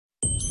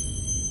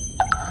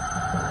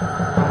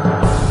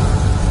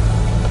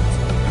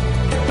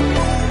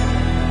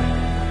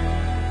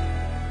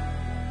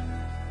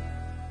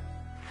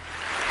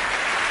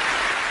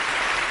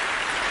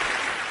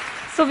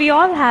So we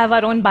all have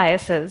our own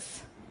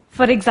biases.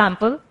 For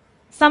example,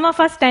 some of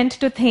us tend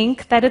to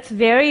think that it's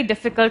very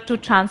difficult to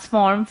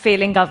transform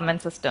failing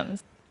government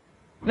systems.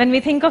 When we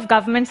think of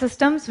government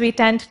systems, we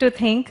tend to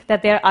think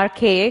that they're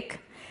archaic,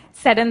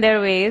 set in their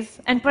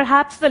ways, and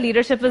perhaps the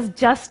leadership is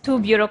just too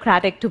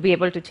bureaucratic to be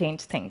able to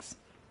change things.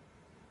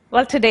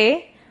 Well,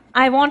 today,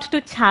 I want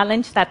to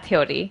challenge that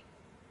theory.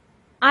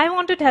 I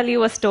want to tell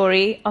you a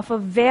story of a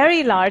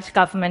very large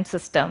government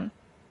system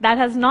that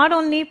has not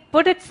only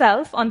put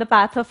itself on the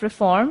path of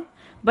reform,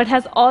 but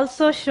has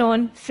also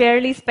shown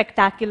fairly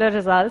spectacular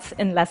results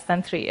in less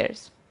than 3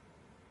 years.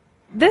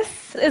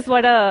 This is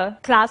what a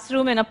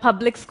classroom in a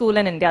public school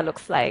in India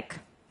looks like.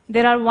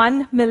 There are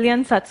 1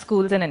 million such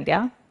schools in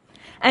India.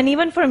 And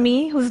even for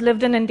me, who's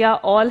lived in India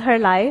all her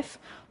life,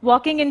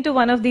 walking into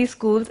one of these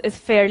schools is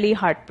fairly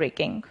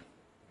heartbreaking.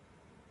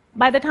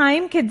 By the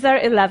time kids are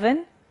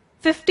 11,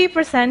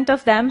 50%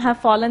 of them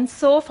have fallen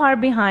so far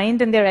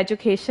behind in their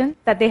education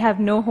that they have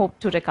no hope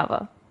to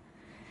recover.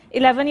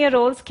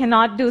 11-year-olds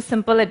cannot do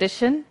simple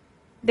addition.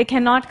 They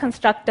cannot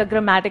construct a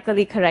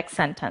grammatically correct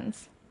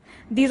sentence.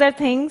 These are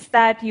things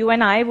that you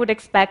and I would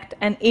expect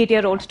an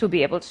 8-year-old to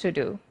be able to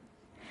do.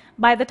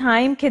 By the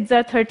time kids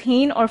are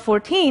 13 or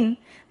 14,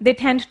 they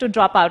tend to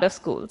drop out of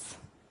schools.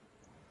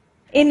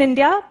 In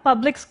India,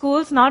 public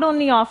schools not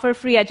only offer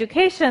free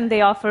education,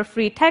 they offer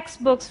free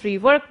textbooks, free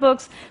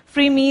workbooks,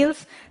 free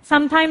meals,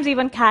 sometimes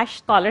even cash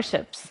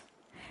scholarships.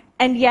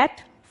 And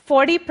yet,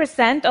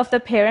 40% of the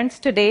parents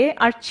today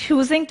are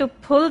choosing to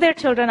pull their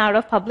children out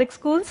of public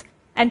schools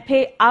and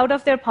pay out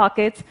of their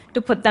pockets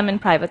to put them in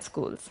private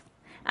schools.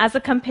 As a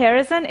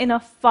comparison, in a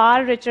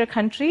far richer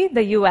country,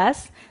 the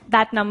US,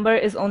 that number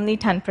is only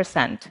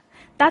 10%.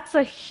 That's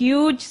a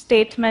huge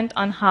statement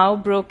on how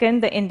broken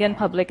the Indian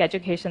public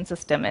education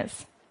system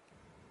is.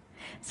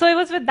 So it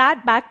was with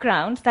that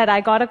background that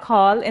I got a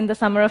call in the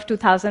summer of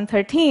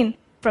 2013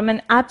 from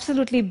an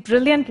absolutely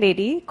brilliant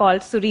lady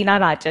called Surina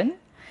Rajan.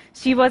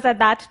 She was at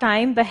that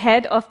time the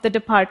head of the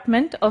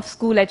Department of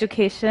School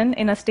Education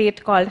in a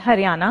state called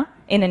Haryana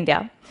in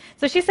India.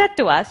 So she said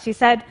to us, she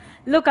said,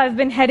 "Look, I've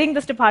been heading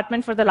this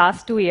department for the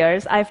last 2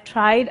 years. I've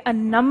tried a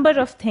number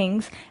of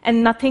things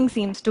and nothing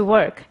seems to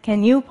work.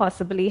 Can you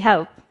possibly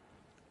help?"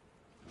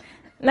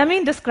 Let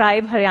me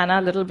describe Haryana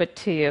a little bit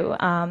to you.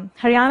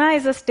 Haryana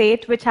is a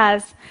state which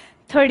has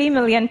 30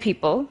 million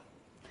people.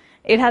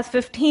 It has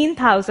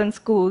 15,000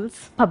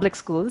 schools, public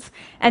schools,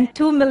 and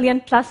 2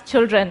 million plus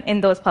children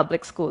in those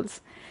public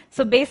schools.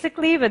 So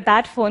basically, with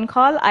that phone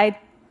call, I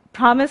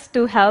promised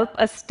to help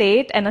a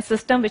state and a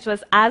system which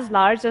was as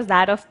large as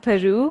that of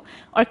Peru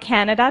or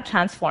Canada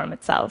transform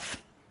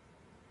itself.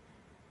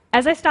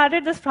 As I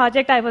started this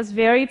project, I was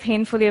very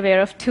painfully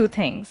aware of 2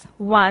 things.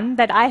 1,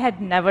 that I had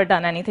never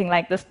done anything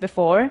like this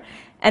before,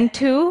 and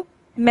 2,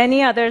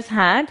 many others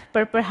had,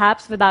 but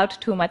perhaps without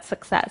too much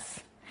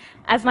success.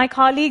 As my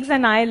colleagues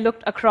and I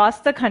looked across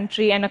the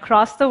country and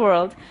across the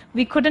world,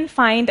 we couldn't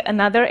find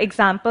another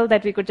example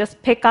that we could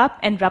just pick up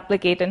and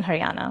replicate in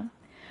Haryana.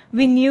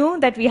 We knew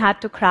that we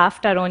had to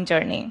craft our own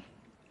journey.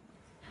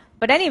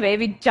 But anyway,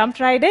 we jumped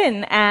right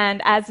in,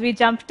 and as we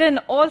jumped in,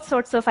 all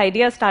sorts of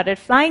ideas started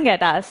flying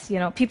at us.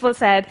 People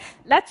said,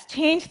 let's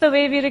change the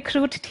way we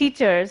recruit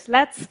teachers.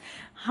 Let's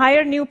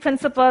hire new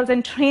principals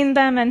and train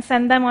them and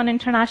send them on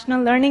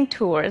international learning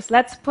tours.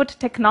 Let's put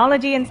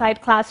technology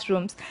inside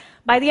classrooms.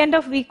 By the end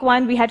of week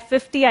 1, we had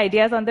 50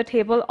 ideas on the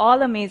table,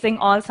 all amazing,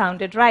 all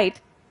sounded right.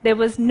 There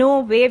was no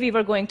way we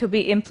were going to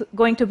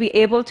be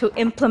able to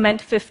implement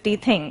 50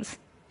 things.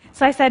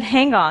 So I said,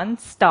 hang on,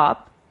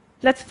 stop.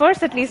 Let's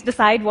first at least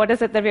decide what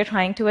is it that we're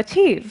trying to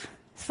achieve.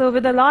 So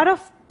with a lot of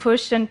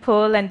push and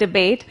pull and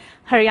debate,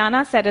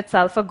 Haryana set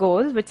itself a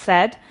goal which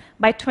said,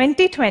 by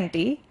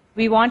 2020,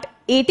 we want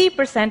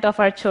 80%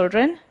 of our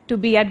children to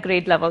be at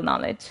grade level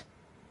knowledge.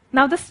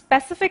 Now, the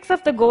specifics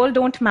of the goal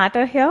don't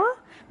matter here,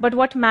 but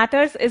what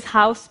matters is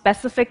how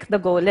specific the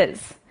goal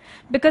is.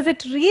 Because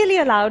it really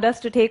allowed us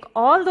to take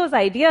all those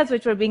ideas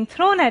which were being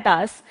thrown at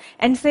us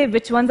and say,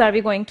 which ones are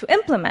we going to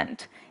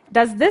implement?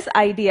 Does this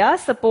idea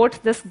support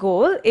this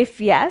goal? If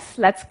yes,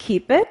 let's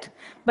keep it.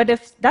 But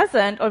if it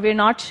doesn't, or we're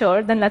not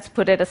sure, then let's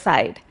put it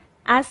aside.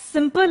 As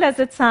simple as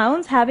it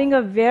sounds, having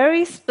a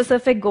very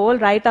specific goal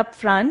right up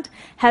front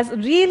has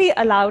really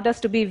allowed us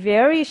to be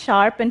very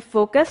sharp and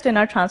focused in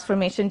our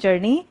transformation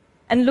journey.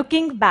 And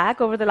looking back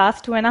over the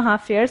last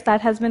 2.5 years,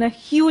 that has been a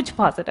huge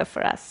positive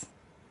for us.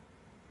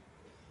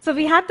 So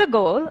we had the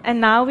goal, and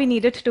now we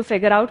needed to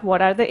figure out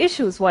what are the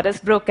issues, what is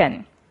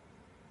broken.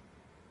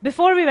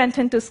 Before we went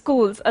into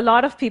schools, a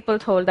lot of people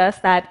told us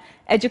that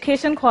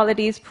education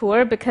quality is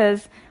poor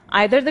because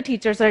either the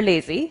teachers are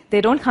lazy,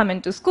 they don't come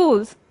into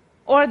schools,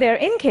 or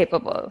they're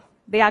incapable.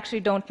 They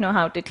actually don't know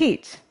how to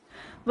teach.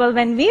 Well,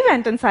 when we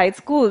went inside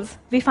schools,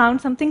 we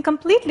found something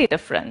completely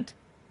different.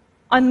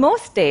 On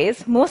most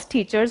days, most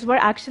teachers were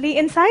actually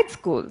inside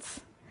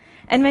schools.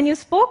 And when you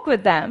spoke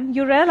with them,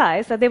 you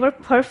realized that they were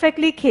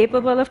perfectly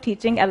capable of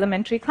teaching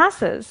elementary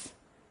classes.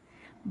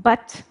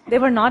 But they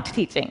were not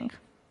teaching.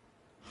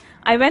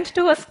 I went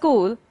to a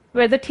school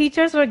where the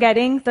teachers were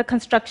getting the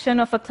construction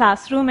of a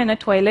classroom and a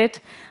toilet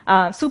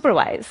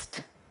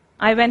supervised.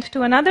 I went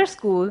to another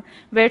school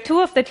where two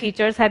of the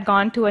teachers had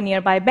gone to a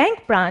nearby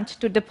bank branch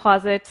to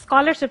deposit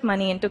scholarship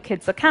money into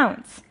kids'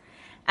 accounts.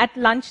 At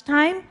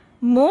lunchtime,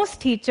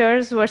 most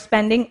teachers were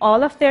spending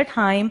all of their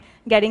time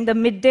getting the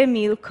midday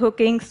meal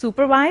cooking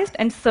supervised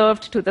and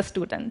served to the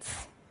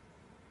students.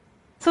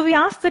 So we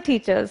asked the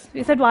teachers,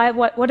 we said,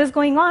 what is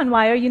going on?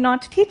 Why are you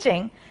not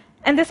teaching?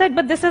 And they said,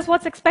 but this is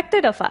what's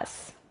expected of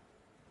us.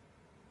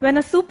 When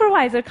a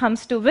supervisor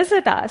comes to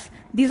visit us,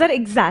 these are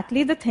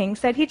exactly the things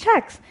that he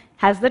checks.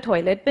 Has the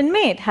toilet been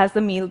made? Has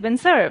the meal been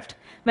served?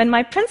 When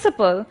my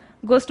principal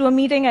goes to a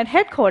meeting at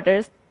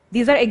headquarters,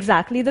 these are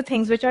exactly the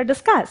things which are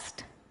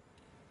discussed.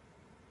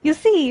 You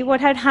see,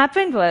 what had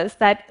happened was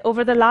that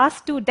over the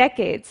last 2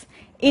 decades,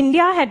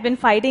 India had been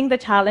fighting the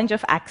challenge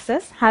of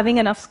access, having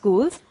enough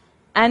schools,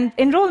 and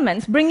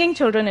enrollments, bringing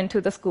children into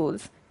the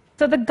schools.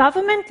 So the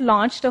government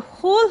launched a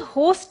whole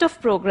host of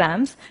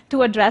programs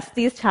to address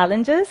these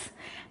challenges,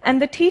 and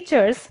the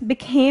teachers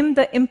became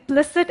the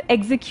implicit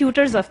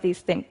executors of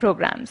these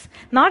programs.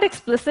 Not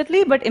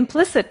explicitly, but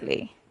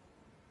implicitly.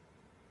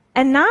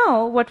 And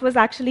now, what was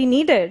actually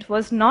needed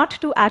was not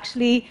to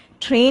actually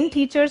train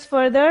teachers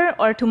further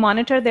or to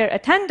monitor their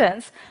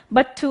attendance,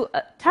 but to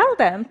tell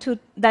them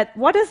that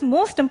what is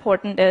most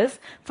important is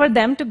for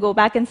them to go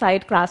back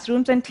inside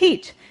classrooms and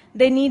teach.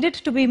 They needed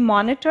to be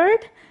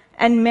monitored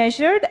and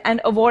measured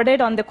and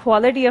awarded on the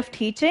quality of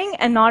teaching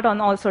and not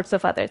on all sorts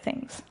of other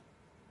things.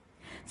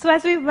 So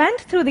as we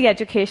went through the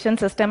education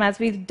system, as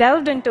we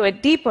delved into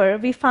it deeper,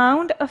 we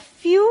found a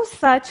few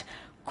such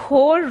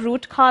core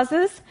root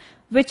causes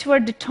which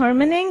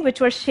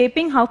were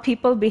shaping how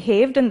people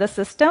behaved in the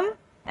system.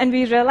 And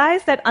we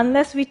realized that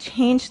unless we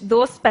changed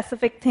those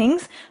specific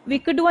things, we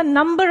could do a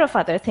number of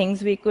other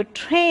things. We could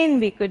train,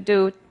 we could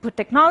put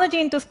technology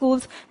into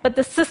schools, but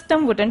the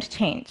system wouldn't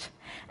change.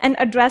 And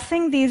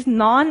addressing these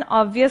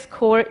non-obvious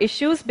core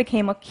issues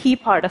became a key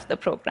part of the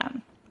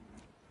program.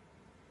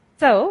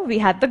 So we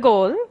had the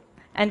goal,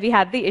 and we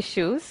had the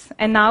issues,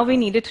 and now we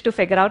needed to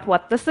figure out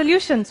what the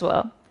solutions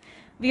were.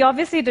 We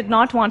obviously did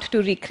not want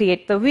to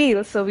recreate the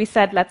wheel, so we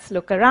said, let's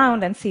look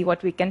around and see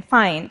what we can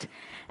find.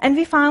 And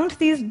we found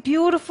these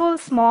beautiful,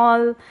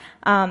 small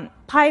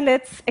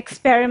pilots,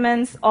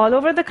 experiments all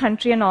over the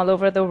country and all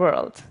over the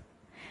world.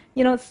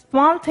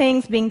 Small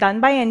things being done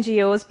by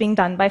NGOs, being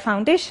done by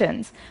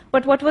foundations.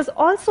 But what was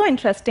also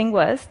interesting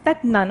was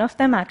that none of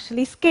them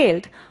actually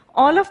scaled.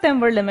 All of them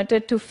were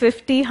limited to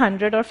 50,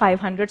 100, or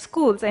 500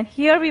 schools. And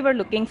here we were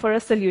looking for a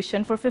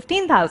solution for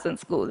 15,000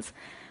 schools.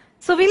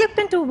 So we looked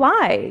into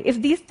why.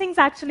 If these things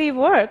actually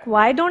work,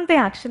 why don't they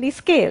actually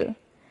scale?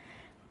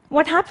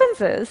 What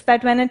happens is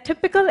that when a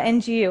typical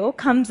NGO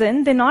comes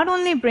in, they not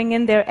only bring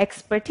in their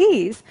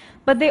expertise,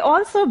 but they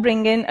also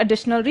bring in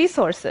additional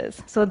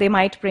resources. So they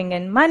might bring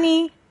in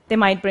money, they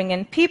might bring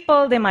in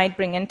people, they might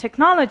bring in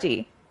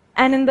technology.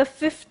 And in the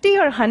 50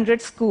 or 100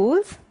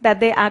 schools that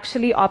they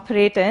actually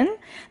operate in,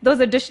 those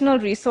additional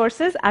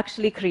resources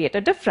actually create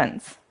a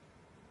difference.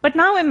 But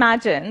now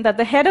imagine that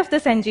the head of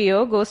this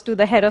NGO goes to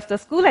the head of the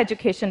school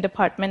education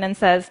department and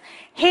says,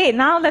 hey,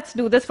 now let's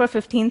do this for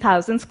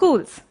 15,000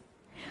 schools.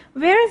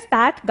 Where is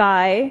that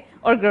guy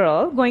or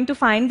girl going to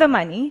find the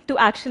money to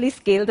actually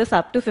scale this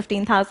up to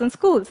 15,000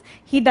 schools?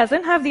 He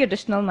doesn't have the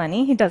additional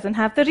money, he doesn't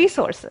have the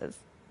resources.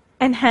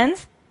 And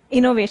hence,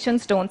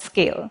 innovations don't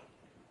scale.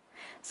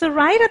 So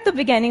right at the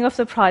beginning of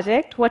the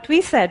project, what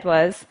we said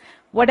was,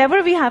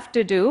 whatever we have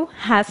to do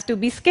has to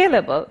be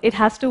scalable. It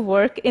has to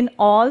work in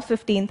all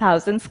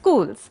 15,000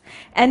 schools.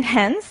 And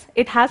hence,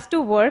 it has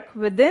to work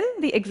within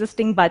the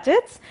existing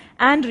budgets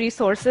and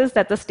resources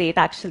that the state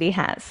actually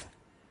has.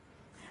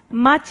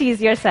 Much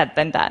easier said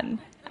than done.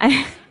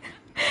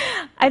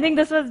 I think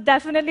this was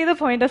definitely the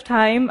point of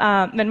time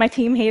when my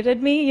team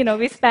hated me.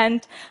 We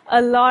spent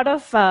a lot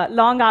of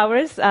long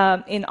hours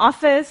in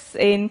office,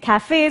 in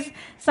cafes,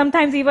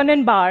 sometimes even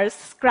in bars,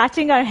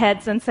 scratching our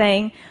heads and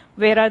saying,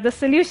 where are the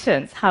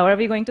solutions? How are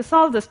we going to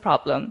solve this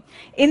problem?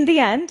 In the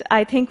end,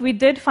 I think we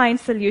did find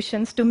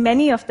solutions to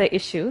many of the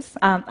issues.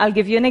 I'll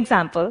give you an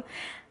example.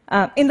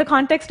 In the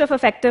context of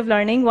effective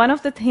learning, one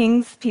of the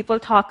things people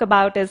talk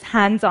about is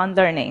hands-on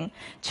learning.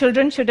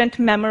 Children shouldn't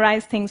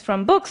memorize things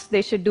from books,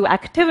 they should do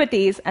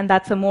activities, and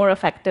that's a more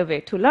effective way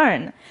to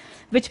learn,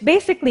 which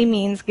basically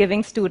means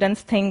giving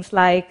students things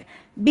like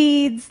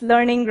beads,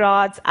 learning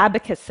rods,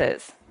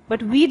 abacuses.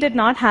 But we did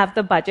not have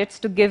the budgets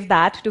to give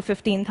that to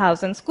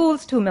 15,000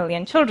 schools, 2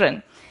 million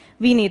children.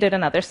 We needed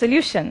another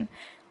solution.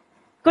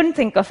 Couldn't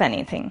think of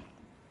anything.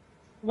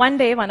 One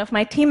day, one of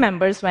my team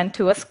members went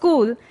to a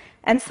school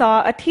and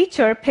saw a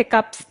teacher pick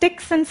up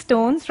sticks and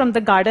stones from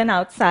the garden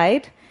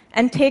outside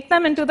and take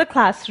them into the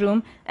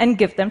classroom and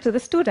give them to the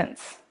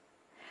students.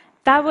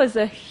 That was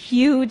a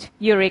huge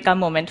eureka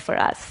moment for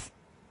us.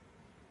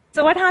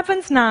 So what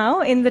happens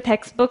now in the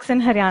textbooks in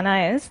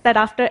Haryana is that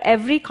after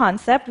every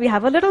concept, we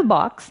have a little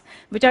box,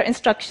 which are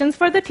instructions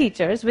for the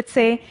teachers, which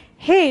say,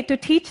 hey, to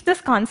teach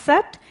this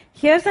concept,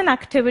 here's an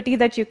activity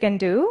that you can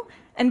do,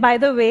 And by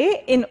the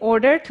way, in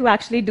order to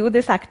actually do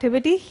this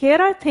activity, here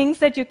are things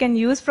that you can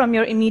use from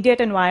your immediate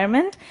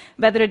environment,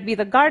 whether it be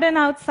the garden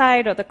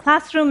outside or the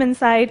classroom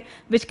inside,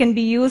 which can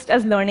be used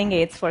as learning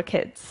aids for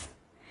kids.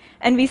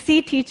 And we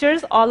see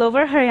teachers all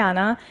over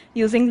Haryana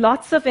using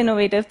lots of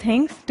innovative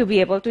things to be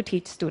able to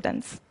teach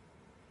students.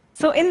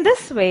 So in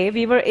this way,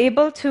 we were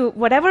able to,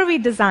 whatever we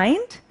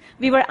designed,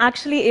 we were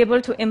actually able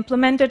to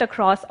implement it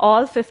across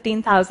all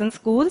 15,000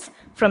 schools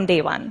from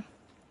day one.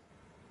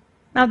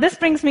 Now, this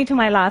brings me to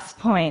my last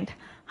point.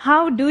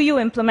 How do you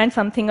implement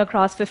something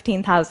across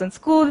 15,000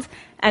 schools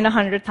and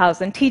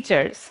 100,000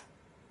 teachers?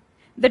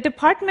 The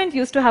department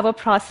used to have a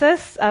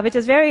process which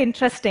is very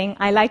interesting.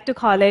 I like to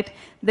call it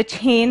the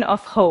chain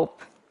of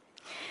hope.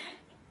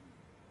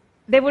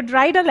 They would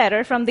write a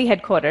letter from the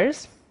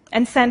headquarters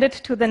and send it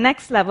to the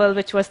next level,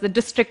 which was the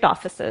district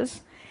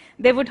offices.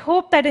 They would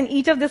hope that in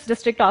each of these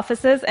district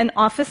offices, an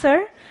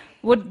officer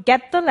would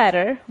get the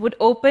letter, would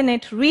open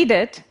it, read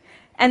it,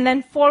 and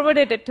then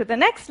forwarded it to the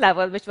next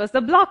level, which was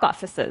the block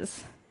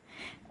offices.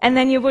 And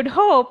then you would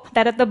hope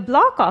that at the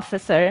block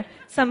officer,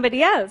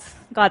 somebody else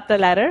got the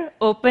letter,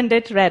 opened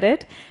it, read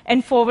it,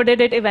 and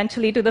forwarded it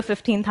eventually to the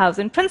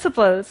 15,000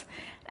 principals.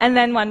 And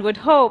then one would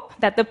hope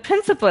that the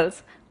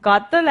principals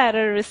got the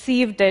letter,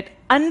 received it,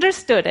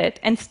 understood it,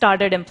 and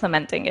started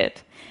implementing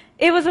it.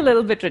 It was a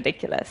little bit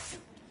ridiculous.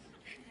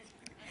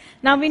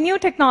 Now, we knew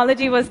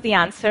technology was the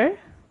answer,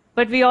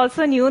 but we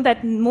also knew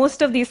that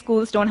most of these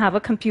schools don't have a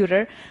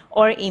computer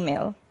or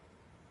email.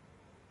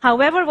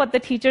 However, what the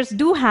teachers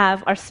do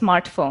have are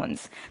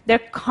smartphones.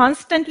 They're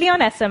constantly on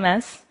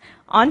SMS,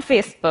 on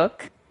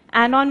Facebook,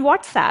 and on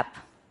WhatsApp.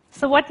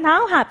 So what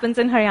now happens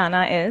in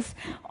Haryana is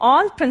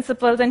all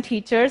principals and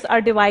teachers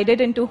are divided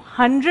into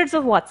hundreds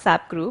of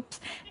WhatsApp groups,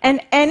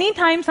 and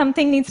anytime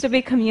something needs to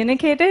be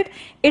communicated,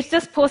 it's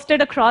just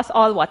posted across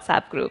all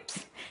WhatsApp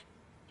groups.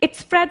 It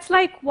spreads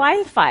like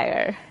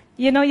wildfire.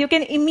 You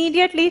can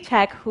immediately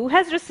check who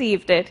has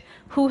received it,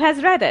 who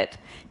has read it.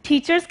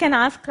 Teachers can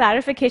ask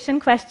clarification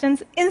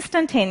questions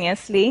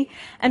instantaneously.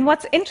 And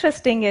what's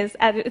interesting is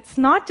it's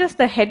not just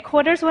the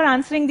headquarters who are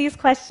answering these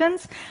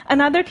questions.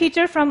 Another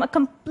teacher from a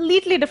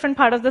completely different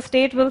part of the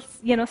state will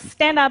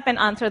stand up and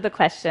answer the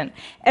question.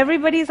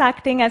 Everybody's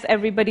acting as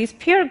everybody's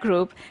peer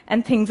group,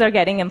 and things are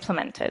getting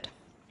implemented.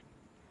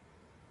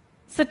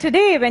 So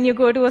today, when you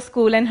go to a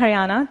school in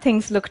Haryana,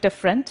 things look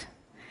different.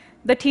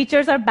 The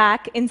teachers are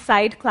back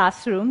inside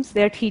classrooms,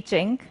 they're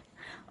teaching,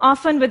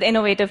 often with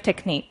innovative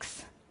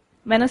techniques.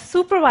 When a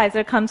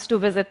supervisor comes to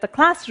visit the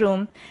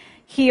classroom,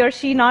 he or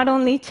she not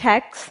only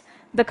checks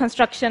the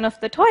construction of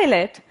the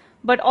toilet,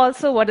 but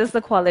also what is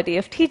the quality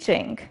of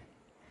teaching.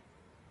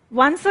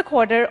 Once a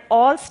quarter,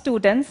 all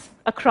students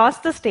across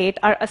the state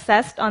are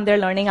assessed on their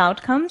learning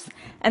outcomes,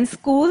 and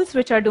schools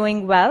which are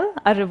doing well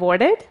are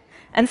rewarded,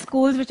 and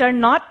schools which are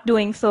not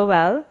doing so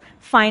well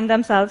find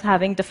themselves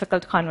having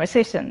difficult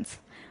conversations.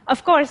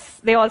 Of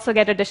course, they also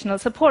get additional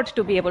support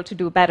to be able to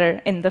do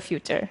better in the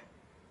future.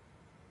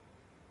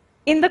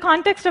 In the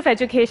context of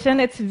education,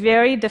 it's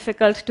very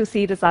difficult to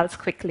see results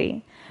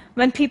quickly.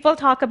 When people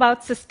talk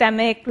about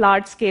systemic,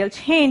 large-scale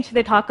change,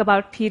 they talk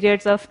about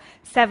periods of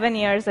 7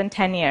 years and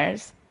 10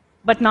 years,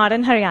 but not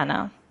in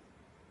Haryana.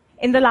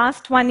 In the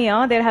last 1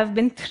 year, there have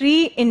been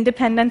 3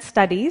 independent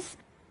studies,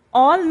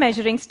 all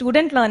measuring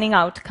student learning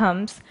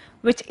outcomes,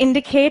 which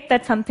indicate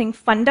that something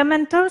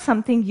fundamental,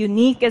 something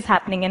unique is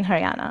happening in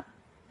Haryana.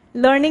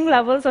 Learning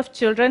levels of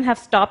children have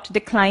stopped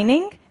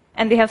declining,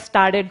 and they have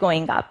started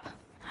going up.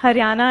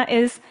 Haryana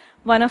is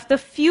one of the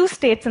few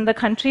states in the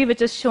country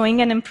which is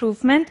showing an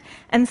improvement,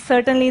 and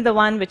certainly the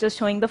one which is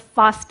showing the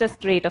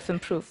fastest rate of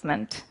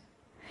improvement.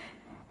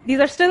 These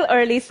are still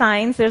early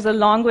signs. There's a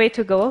long way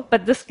to go,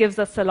 but this gives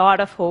us a lot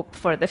of hope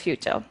for the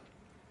future.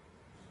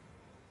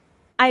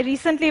 I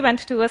recently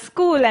went to a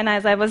school, and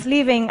as I was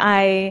leaving,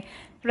 I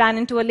ran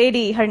into a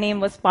lady. Her name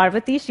was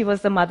Parvati. She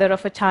was the mother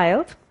of a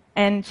child,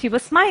 and she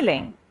was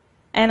smiling.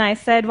 And I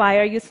said, "Why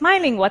are you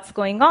smiling? What's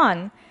going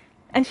on?"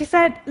 And she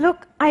said,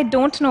 "Look, I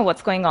don't know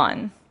what's going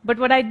on. But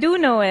what I do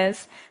know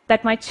is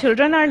that my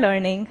children are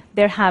learning,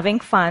 they're having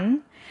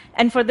fun,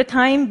 and for the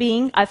time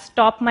being, I've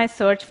stopped my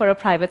search for a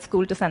private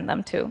school to send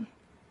them to."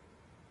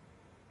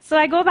 So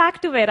I go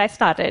back to where I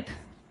started.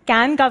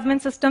 Can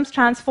government systems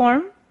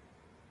transform?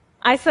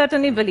 I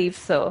certainly believe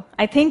so.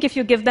 I think if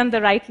you give them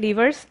the right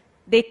levers,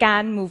 they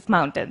can move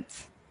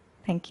mountains.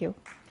 Thank you.